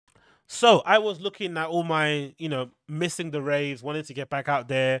So I was looking at all my, missing the raves, wanting to get back out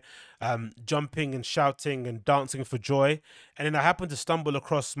there, jumping and shouting and dancing for joy. And then I happened to stumble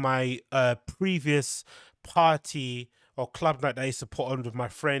across my previous party or club night that I used to put on with my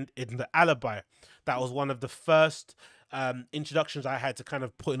friend in the Alibi. That was one of the first introductions I had to kind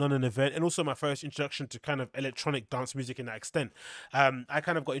of putting on an event, and also my first introduction to kind of electronic dance music in that extent. I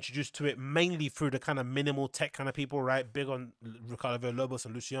kind of got introduced to it mainly through the kind of minimal tech kind of people, right? Big on Ricardo Villalobos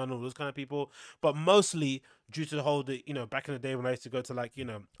and Luciano, those kind of people, but mostly due to the whole, back in the day when I used to go to like,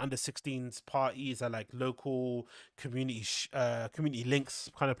 under 16s parties at like local community links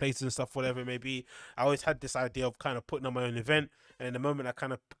kind of places and stuff, whatever it may be. I always had this idea of kind of putting on my own event, and in the moment I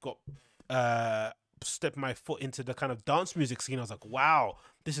kind of got stepped my foot into the kind of dance music scene, I was like, wow,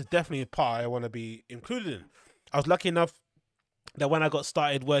 this is definitely a part I want to be included in. I was lucky enough that when I got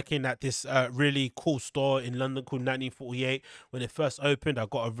started working at this really cool store in London called 1948, when it first opened, I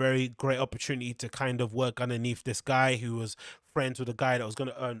got a very great opportunity to kind of work underneath this guy who was friends with a guy that was going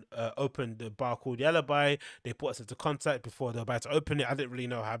to open the bar called the Alibi. They put us into contact before they were about to open it. I didn't really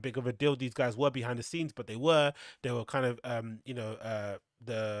know how big of a deal these guys were behind the scenes, but they were. They were kind of,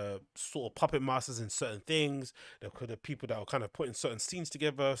 the sort of puppet masters in certain things. They were the people that were kind of putting certain scenes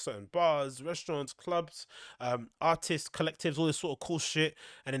together, certain bars, restaurants, clubs, artists, collectives, all this sort of cool shit.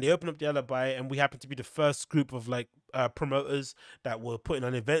 And then they opened up the Alibi, and we happened to be the first group of like promoters that were putting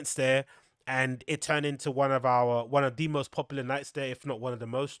on events there. And it turned into one of the most popular nights there, if not one of the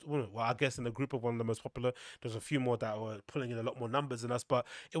most. Well, I guess in the group of one of the most popular, there's a few more that were pulling in a lot more numbers than us. But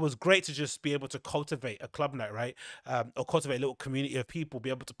it was great to just be able to cultivate a club night, right? Or cultivate a little community of people,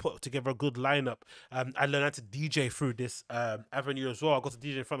 be able to put together a good lineup. I learned how to DJ through this avenue as well. I got to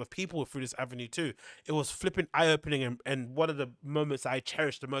DJ in front of people through this avenue too. It was flipping eye opening, and one of the moments I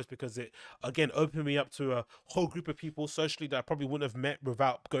cherished the most, because it again opened me up to a whole group of people socially that I probably wouldn't have met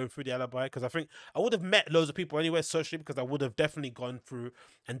without going through the Alibi. Because I think I would have met loads of people anyway socially, because I would have definitely gone through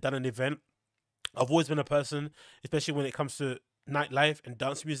and done an event. I've always been a person, especially when it comes to nightlife and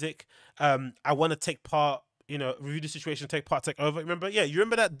dance music. I want to take part, review the situation, take part, take over. Remember, yeah, you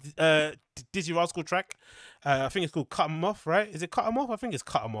remember that Dizzy Rascal track? I think it's called "Cut 'Em Off," right? Is it "Cut 'Em Off"? I think it's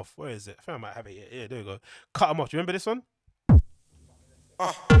 "Cut 'Em Off." Where is it? I think I might have it here. Yeah, there we go. "Cut 'Em Off." Do you remember this one?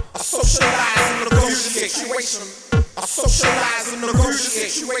 I socialize in the negotiation situation. I socialize in the negotiation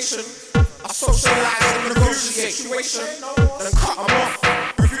situation. I socialize in the negotiation situation. Then cut 'em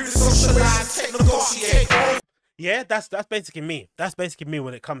off. Review the socialize, take negotiate. Yeah, that's basically me. That's basically me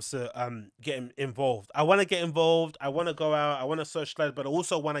when it comes to getting involved. I want to get involved. I want to go out. I want to socialize, but I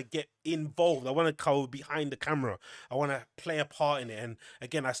also want to get involved. I want to go behind the camera. I want to play a part in it. And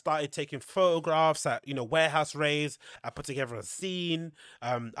again, I started taking photographs at warehouse raves. I put together a zine.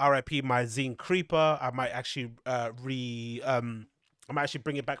 RIP my zine Creeper. I might actually I might actually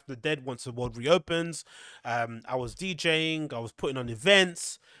bring it back from the dead once the world reopens. I was DJing, I was putting on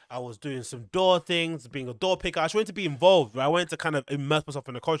events, I was doing some door things, being a door picker. I just wanted to be involved. Right? I wanted to kind of immerse myself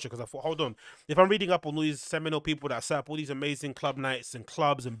in the culture, because I thought, hold on, if I'm reading up on all these seminal people that set up all these amazing club nights and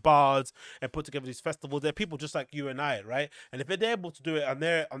clubs and bars and put together these festivals, they're people just like you and I, right? And if they're able to do it and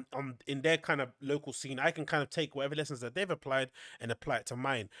they're in their kind of local scene, I can kind of take whatever lessons that they've applied and apply it to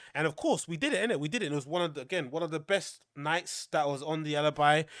mine. And of course, we did it, innit? We did it. It was one of the best nights that was on the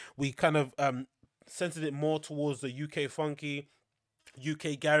Alibi. We kind of centered it more towards the UK funky,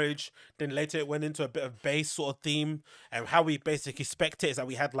 UK garage. Then later it went into a bit of bass sort of theme. And how we basically spec it is that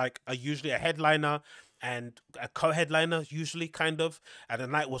we had like usually a headliner and a co-headliner, usually, kind of. And the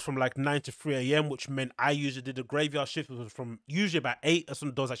night was from like 9 to 3 a.m., which meant I usually did the graveyard shift, which was from usually about 8. That's when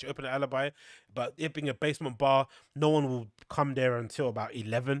the doors actually open at Alibi. But it being a basement bar, no one will come there until about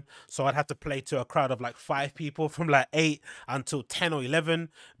 11. So I'd have to play to a crowd of like 5 people from like 8 until 10 or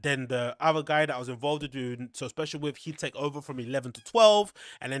 11. Then the other guy that I was involved with doing so special with, he'd take over from 11 to 12.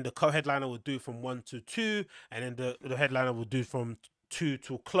 And then the co-headliner would do from 1 to 2. And then the headliner would do from 2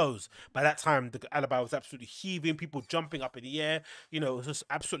 to close. By that time, the Alibi was absolutely heaving, people jumping up in the air. It was just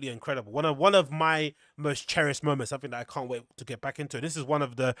absolutely incredible. One of my most cherished moments, something that I can't wait to get back into. This is one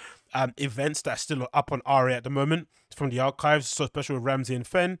of the events that's still up on RA at the moment from the archives, so special with Ramsey and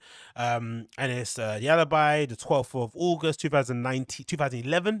Fen. And it's the Alibi, the 12th of August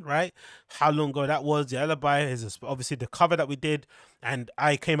 2011, right? How long ago that was. The Alibi is obviously the cover that we did, and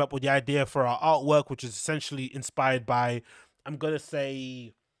I came up with the idea for our artwork, which is essentially inspired by, I'm gonna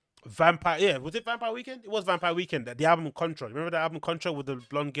say, Vampire. Yeah, was it Vampire Weekend? It was Vampire Weekend. The album Contra. Remember the album Contra with the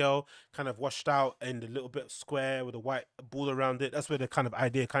blonde girl kind of washed out and a little bit square with a white ball around it? That's where the kind of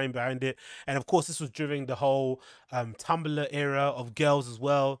idea came behind it. And of course, this was during the whole Tumblr era of girls as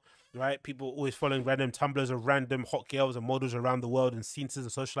well. right? People always following random Tumblrs of random hot girls and models around the world and scenes and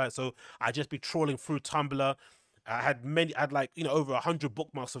socialites. So I just be trawling through Tumblr. I had like, over 100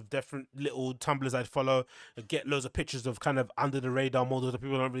 bookmarks of different little Tumblrs I'd follow, get loads of pictures of kind of under the radar models that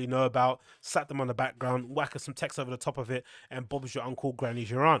people don't really know about, slap them on the background, whack some text over the top of it, and Bob's your uncle, Granny's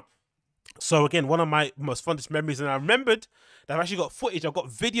your aunt. So again, one of my most fondest memories, and I remembered that I've actually got footage. I've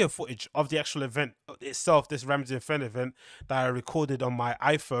got video footage of the actual event itself, this Ramsey and Fen event that I recorded on my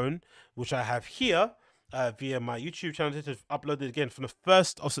iPhone, which I have here via my YouTube channel. This is uploaded again from the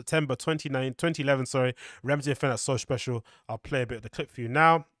 1st of September 2011. Sorry, Ramsey and Fen, that's so special. I'll play a bit of the clip for you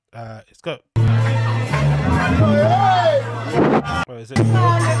now. Let's go. Where is it?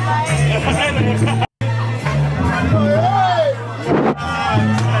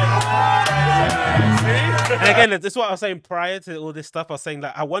 And again, this is what I was saying prior to all this stuff. I was saying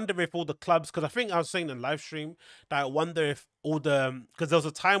that I wonder if all the clubs, because I think I was saying in the live stream that I wonder if all the, because there was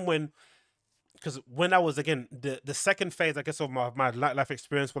a time when, because when I was, again, the second phase, I guess, of my nightlife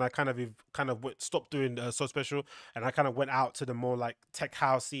experience, when I kind of stopped doing So Special, and I kind of went out to the more like tech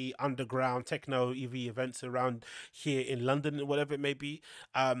housey, underground, techno EV events around here in London, whatever it may be,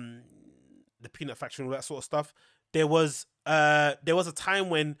 the Peanut Factory and all that sort of stuff. There was a time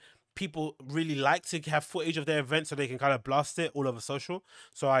when people really like to have footage of their events so they can kind of blast it all over social.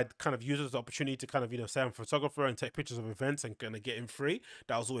 So I'd kind of use it as an opportunity to kind of, say I'm a photographer and take pictures of events and kind of get in free.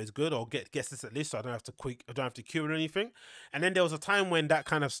 That was always good. Or get guests at least, so I don't have to queue or anything. And then there was a time when that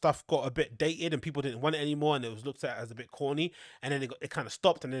kind of stuff got a bit dated and people didn't want it anymore, and it was looked at as a bit corny. And then it kind of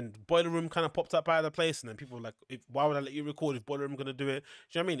stopped, and then Boiler Room kind of popped up out of the place, and then people were like, why would I let you record if Boiler Room going to do it?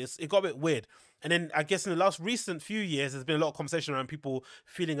 Do you know what I mean? It got a bit weird. And then I guess in the last recent few years, there's been a lot of conversation around people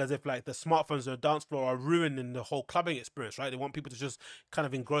feeling as if like the smartphones on the dance floor are ruining the whole clubbing experience, right? They want people to just kind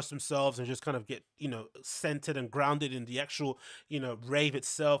of engross themselves and just kind of get, centered and grounded in the actual, rave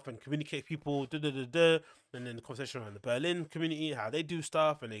itself and communicate with people, and then the conversation around the Berlin community, how they do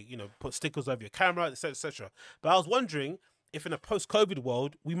stuff, and they, put stickers over your camera, etc., etc. But I was wondering if in a post-COVID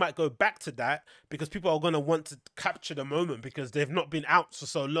world, we might go back to that, because people are going to want to capture the moment because they've not been out for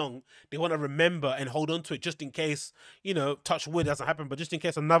so long. They want to remember and hold on to it just in case, touch wood doesn't happen, but just in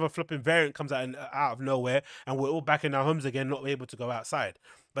case another flipping variant comes out of nowhere and we're all back in our homes again, not able to go outside.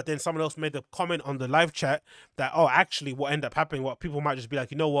 But then someone else made the comment on the live chat that, actually what ended up happening, what people might just be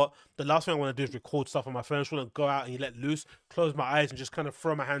like, you know what, the last thing I want to do is record stuff on my phone. I just want to go out and let loose, close my eyes and just kind of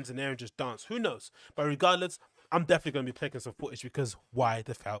throw my hands in the air and just dance. Who knows? But regardless, I'm definitely going to be taking some footage, because why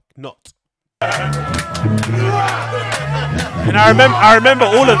the fuck not? And I remember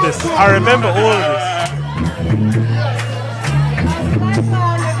all of this. It's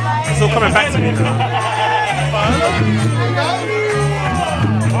all coming back to me now.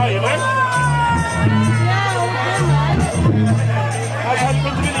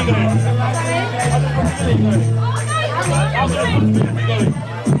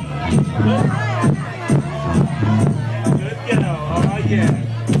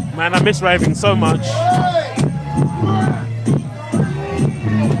 Man, I miss raving so much.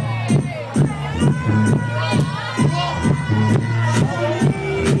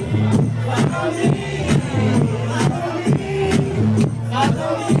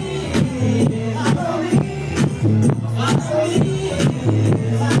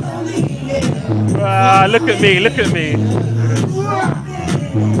 Look at me.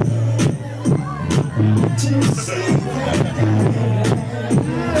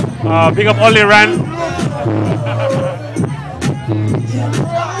 Big up Ollie Ran.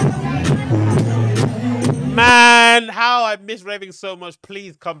 Man, how I miss raving so much.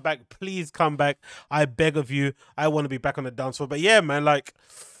 Please come back. I beg of you. I want to be back on the dance floor. But yeah, man, like,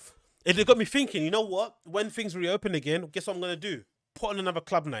 it got me thinking, you know what? When things reopen again, guess what I'm going to do? Put on another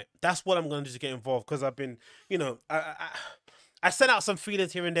club night. That's what I'm going to do to get involved, because I've been, I sent out some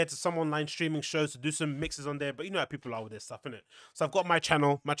feelers here and there to some online streaming shows to do some mixes on there, but you know how people are with this stuff, innit? So I've got my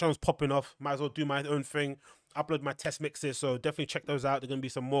channel. My channel's popping off. Might as well do my own thing. Upload my test mixes, so definitely check those out. There's going to be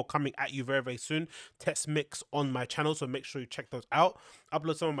some more coming at you very, very soon. Test mix on my channel, so make sure you check those out.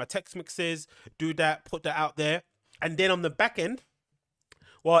 Upload some of my text mixes. Do that. Put that out there. And then on the back end,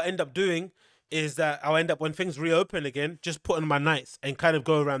 what I end up doing is that I'll end up, when things reopen again, just put on my nights and kind of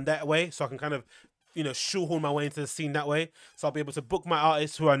go around that way, so I can kind of, shoehorn my way into the scene that way. So I'll be able to book my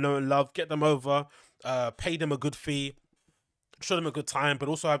artists who I know and love, get them over, pay them a good fee, show them a good time, but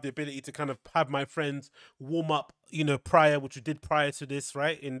also have the ability to kind of have my friends warm up, prior, which we did prior to this,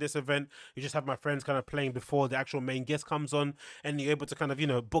 right? In this event, you just have my friends kind of playing before the actual main guest comes on, and you're able to kind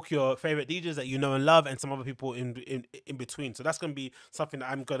of, book your favorite DJs that you know and love, and some other people in between. So that's going to be something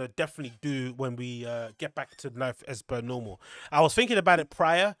that I'm going to definitely do when we get back to life as per normal. I was thinking about it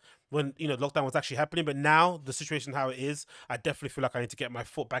prior, when lockdown was actually happening. But now the situation how it is, I definitely feel like I need to get my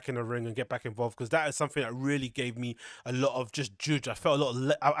foot back in the ring and get back involved, because that is something that really gave me a lot of just juge. I felt a lot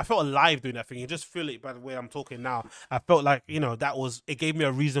of I felt alive doing that thing. You just feel it by the way I'm talking now. I felt like that was, it gave me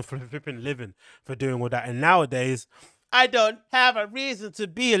a reason for flipping living, for doing all that. And nowadays I don't have a reason to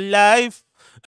be alive.